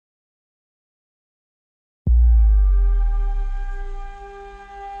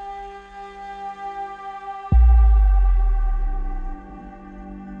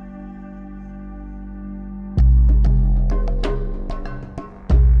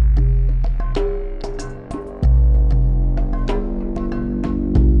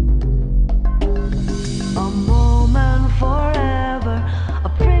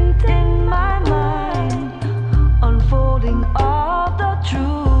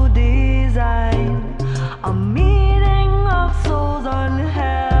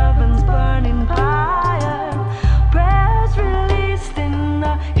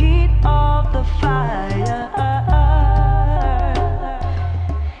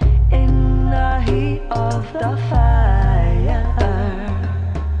of the fire.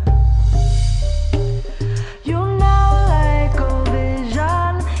 You're now like a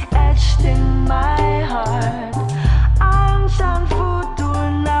vision etched in my heart. Ancient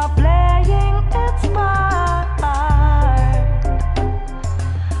future now playing its part,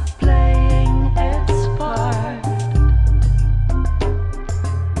 playing its part.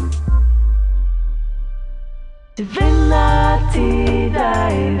 Divinity,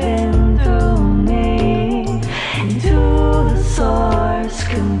 dive into me, into the source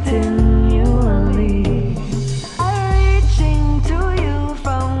continually. I'm reaching to you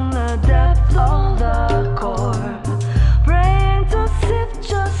from the depth of the core, praying to sip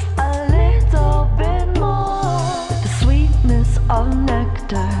just a little bit more. The sweetness of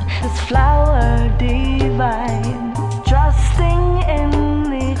nectar, this flower divine, trusting in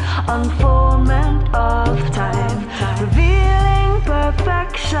the unfoldment of time, revealing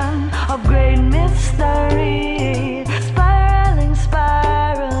perfection of great mystery, spiraling,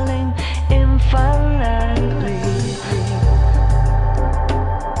 spiraling infinitely.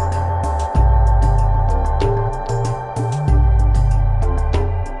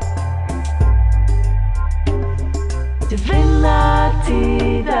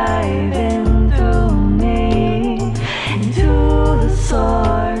 Divinity, dive into me, into the soul.